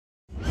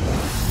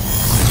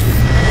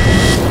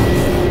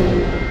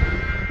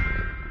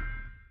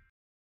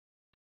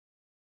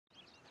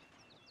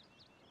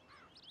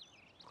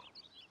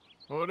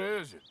What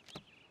is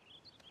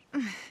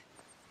it?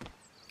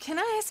 Can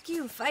I ask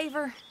you a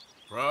favor?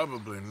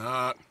 Probably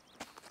not.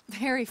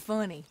 Very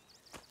funny.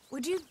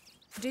 Would you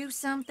do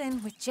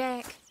something with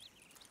Jack?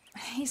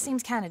 He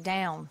seems kind of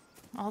down.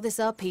 All this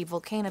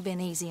upheaval can't have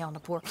been easy on the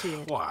poor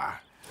kid. Why?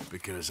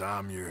 Because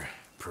I'm your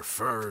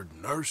preferred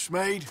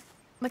nursemaid?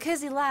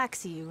 Because he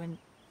likes you and,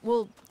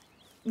 well,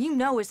 you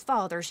know his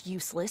father's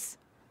useless.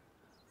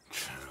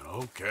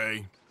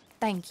 Okay.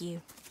 Thank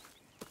you.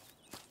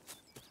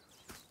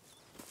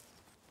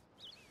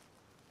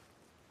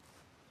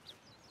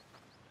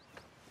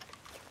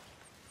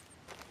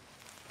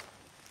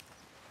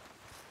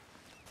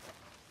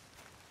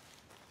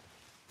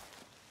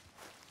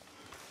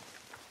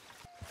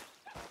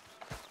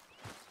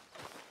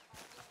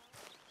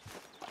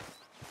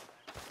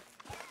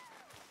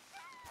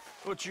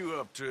 What you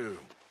up to?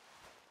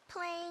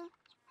 Playing,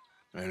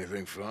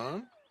 Anything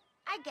fun?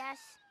 I guess.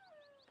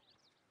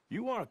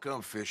 You want to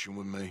come fishing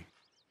with me?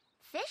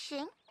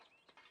 Fishing?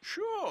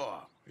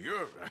 Sure.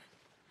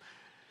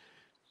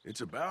 It's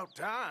about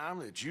time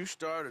that you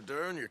started to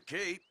earn your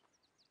keep.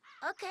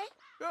 Okay,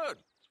 Good.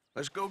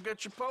 Let's go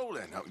get your pole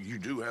then. Now, you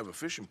do have a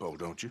fishing pole,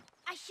 don't you?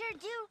 I sure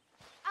do.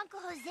 Uncle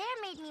Jose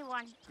made me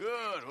one.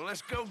 Good. Well,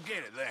 let's go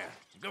get it then.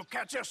 Go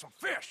catch us some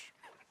fish.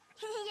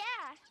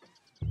 Yeah.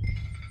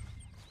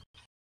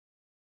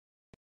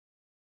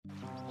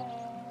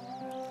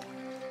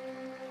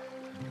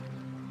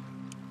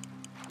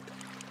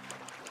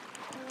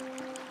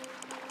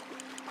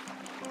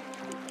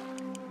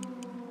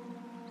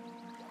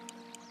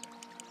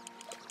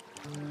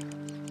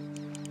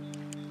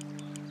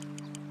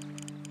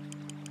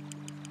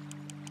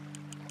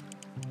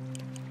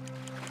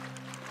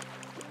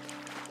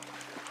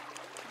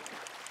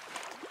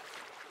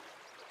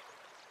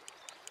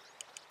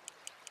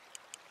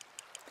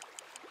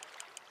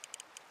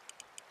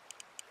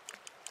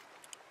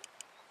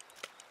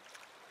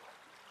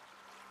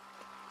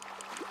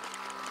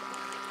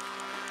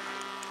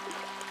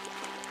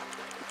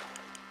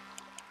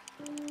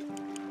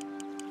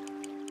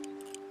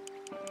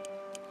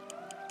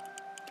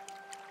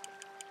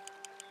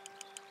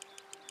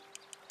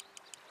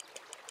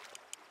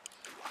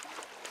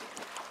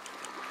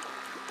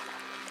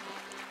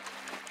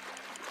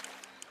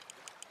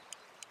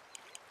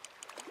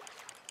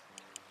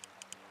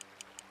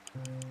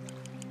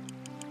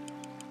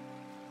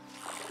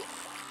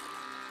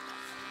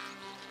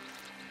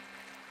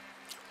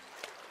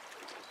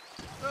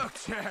 Look,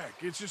 Jack,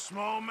 it's a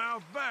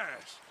smallmouth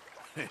bass.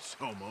 It's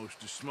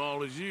almost as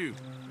small as you.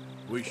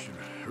 We should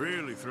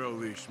really throw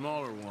these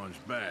smaller ones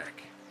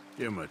back.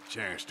 Give them a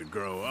chance to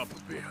grow up a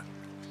bit.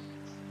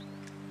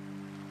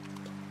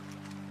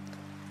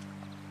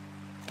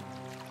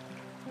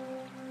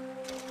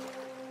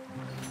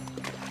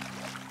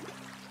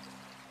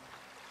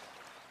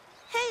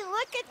 Hey,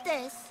 look at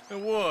this.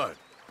 And what?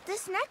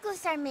 This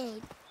necklace I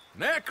made.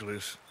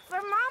 Necklace? For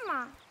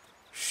Mama.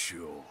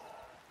 Sure.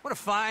 What a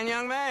fine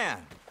young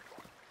man.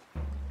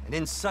 And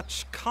in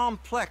such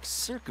complex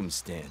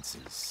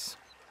circumstances.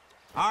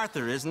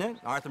 Arthur, isn't it?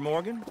 Arthur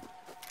Morgan?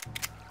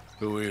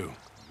 Who are you?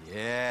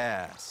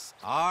 Yes,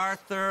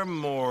 Arthur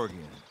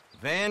Morgan.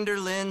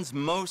 Vanderlyn's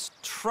most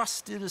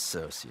trusted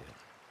associate.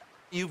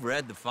 You've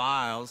read the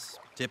files.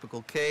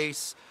 Typical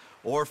case.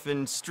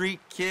 Orphaned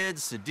street kid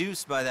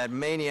seduced by that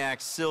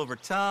maniac's silver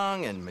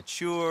tongue and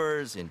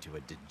matures into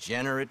a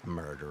degenerate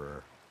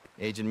murderer.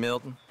 Agent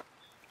Milton?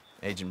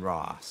 Agent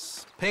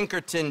Ross.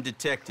 Pinkerton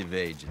Detective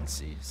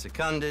Agency,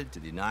 seconded to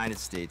the United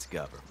States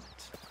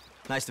government.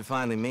 Nice to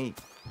finally meet.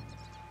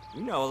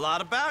 We know a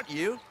lot about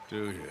you.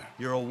 Do you?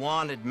 You're a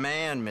wanted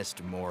man,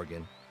 Mr.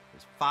 Morgan.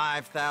 There's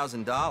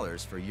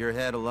 $5,000 for your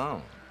head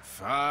alone.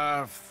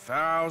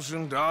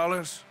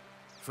 $5,000?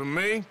 For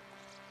me?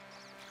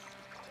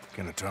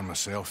 Can I turn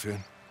myself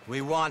in?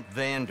 We want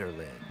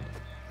Vanderlyn.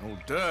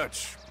 Old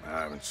Dutch.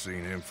 I haven't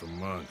seen him for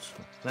months.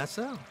 That's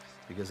so.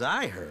 Because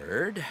I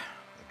heard a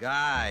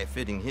guy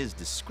fitting his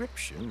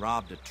description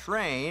robbed a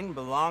train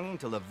belonging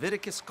to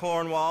Leviticus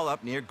Cornwall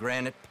up near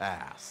Granite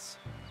Pass.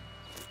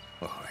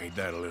 Oh, ain't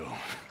that a little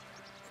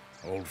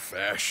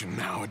old-fashioned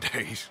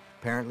nowadays?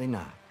 Apparently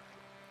not.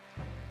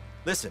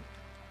 Listen.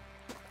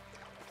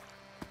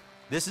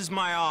 This is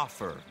my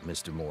offer,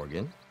 Mr.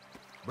 Morgan.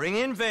 Bring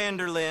in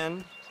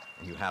Vanderlyn,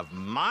 and you have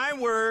my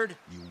word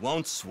you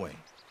won't swing.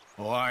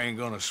 Oh, I ain't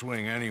gonna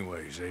swing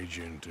anyways,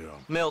 Agent,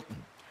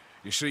 Milton.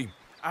 You see,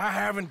 I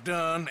haven't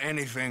done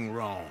anything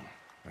wrong,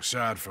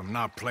 aside from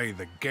not play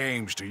the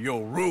games to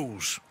your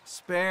rules.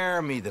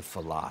 Spare me the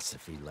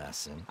philosophy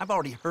lesson. I've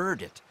already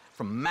heard it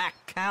from Mac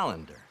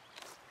Callender.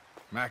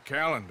 Matt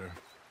Callender?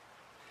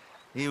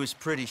 He was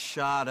pretty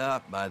shot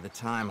up by the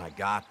time I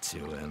got to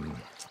him.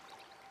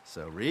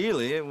 So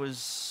really, it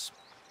was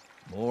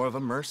more of a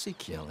mercy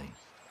killing.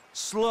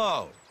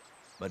 Slow,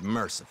 but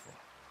merciful.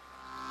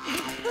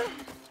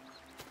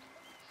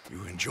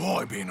 You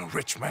enjoy being a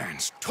rich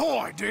man's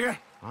toy, do you?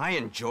 I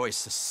enjoy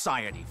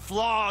society,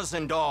 flaws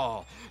and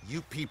all.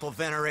 You people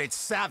venerate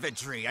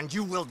savagery, and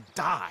you will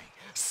die.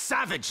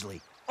 Savagely,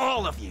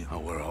 all of you. Oh,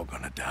 we're all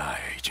gonna die,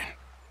 Agent.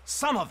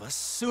 Some of us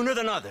sooner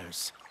than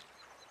others.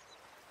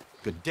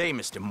 Good day,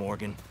 Mr.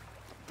 Morgan.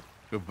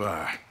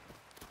 Goodbye.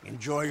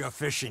 Enjoy your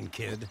fishing,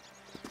 kid,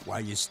 while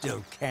you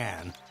still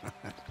can.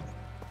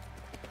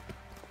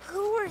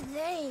 Who are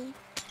they?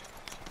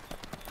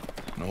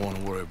 No one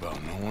to worry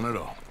about, no one at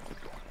all.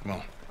 Come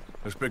on,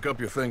 let's pick up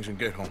your things and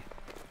get home.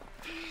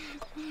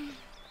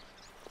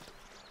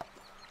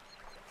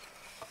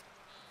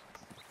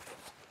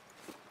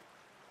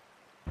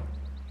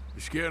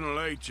 It's getting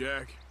late,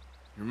 Jack.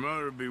 Your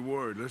mother'll be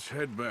worried. Let's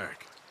head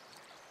back.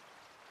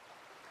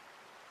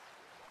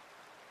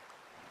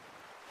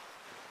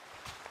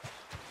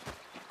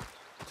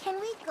 Can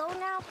we go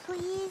now,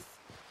 please?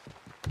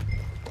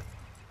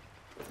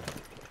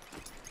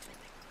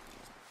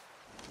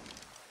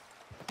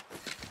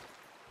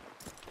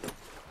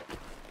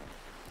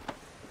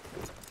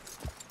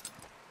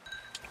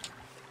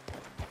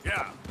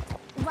 Yeah,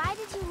 Why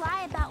did you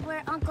lie about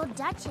where Uncle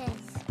Dutch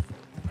is?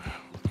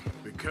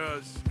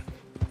 because...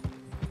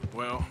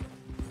 well...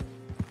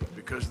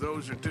 because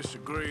those are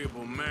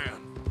disagreeable men.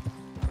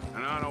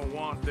 And I don't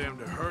want them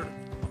to hurt him.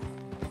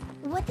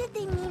 What did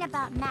they mean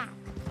about Mac?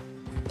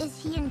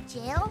 Is he in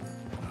jail?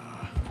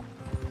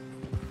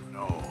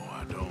 No,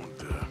 I don't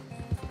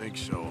think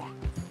so.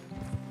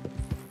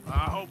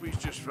 I hope he's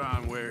just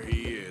fine where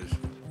he is.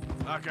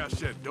 Like I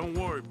said, don't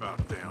worry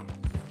about them.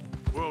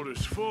 The world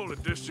is full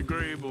of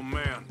disagreeable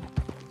men.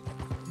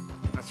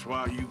 That's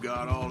why you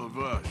got all of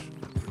us,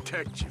 to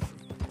protect you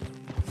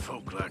from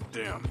folk like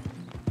them.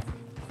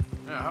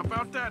 Now, how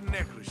about that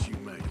necklace you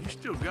made? You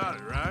still got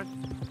it, right?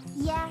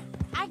 Yeah,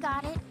 I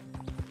got it.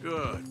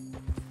 Good.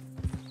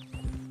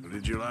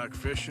 Did you like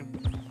fishing?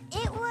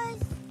 It was...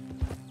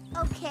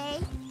 okay,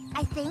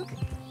 I think.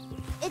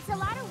 It's a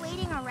lot of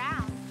waiting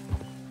around.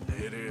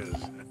 It is.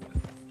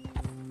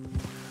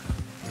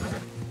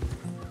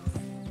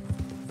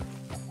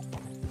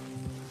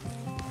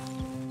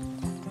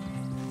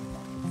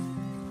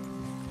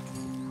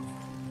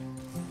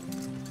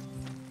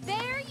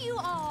 There you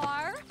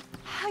are.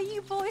 How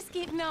you boys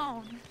getting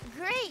on?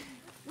 Great!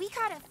 We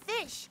caught a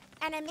fish,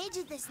 and I made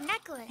you this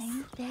necklace.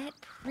 Ain't that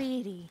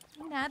pretty?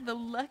 Not the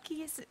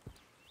luckiest...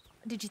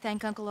 Did you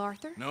thank Uncle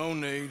Arthur? No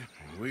need.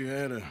 We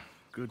had a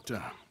good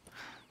time.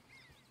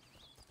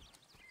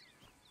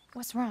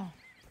 What's wrong?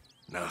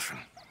 Nothing.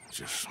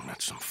 Just met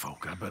some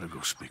folk. I better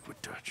go speak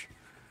with Dutch.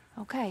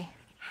 Okay.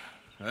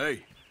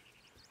 Hey,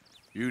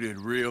 you did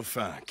real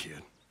fine,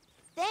 kid.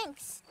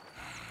 Thanks.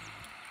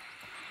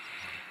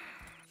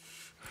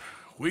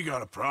 We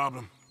got a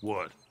problem.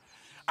 What?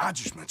 I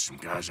just met some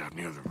guys out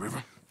near the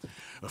river.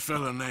 A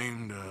fella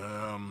named,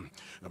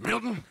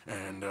 Milton,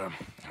 and,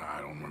 I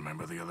don't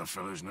remember the other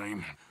fella's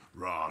name.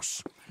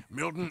 Ross.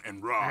 Milton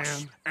and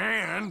Ross.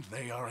 And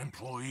they are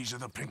employees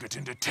of the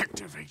Pinkerton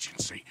Detective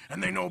Agency.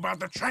 And they know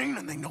about the train,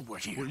 and they know we're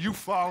here. Were you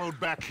followed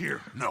back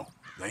here? No,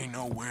 they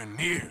know we're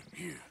near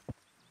here.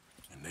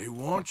 And they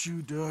want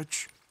you,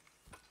 Dutch.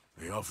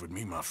 They offered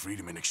me my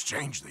freedom in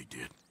exchange, they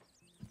did.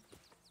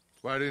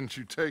 Why didn't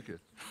you take it?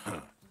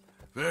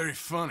 Very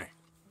funny.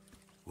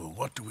 Well,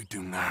 what do we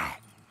do now?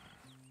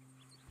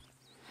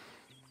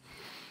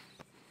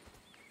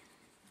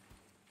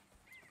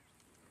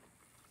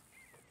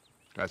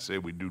 I say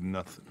we do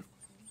nothing.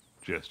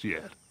 Just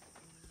yet.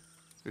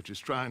 They're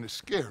just trying to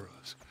scare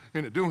us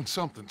into doing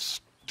something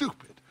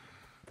stupid.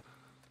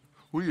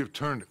 We have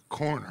turned a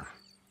corner.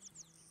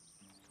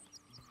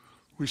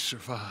 We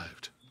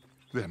survived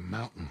them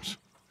mountains.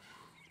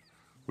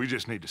 We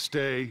just need to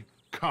stay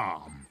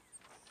calm.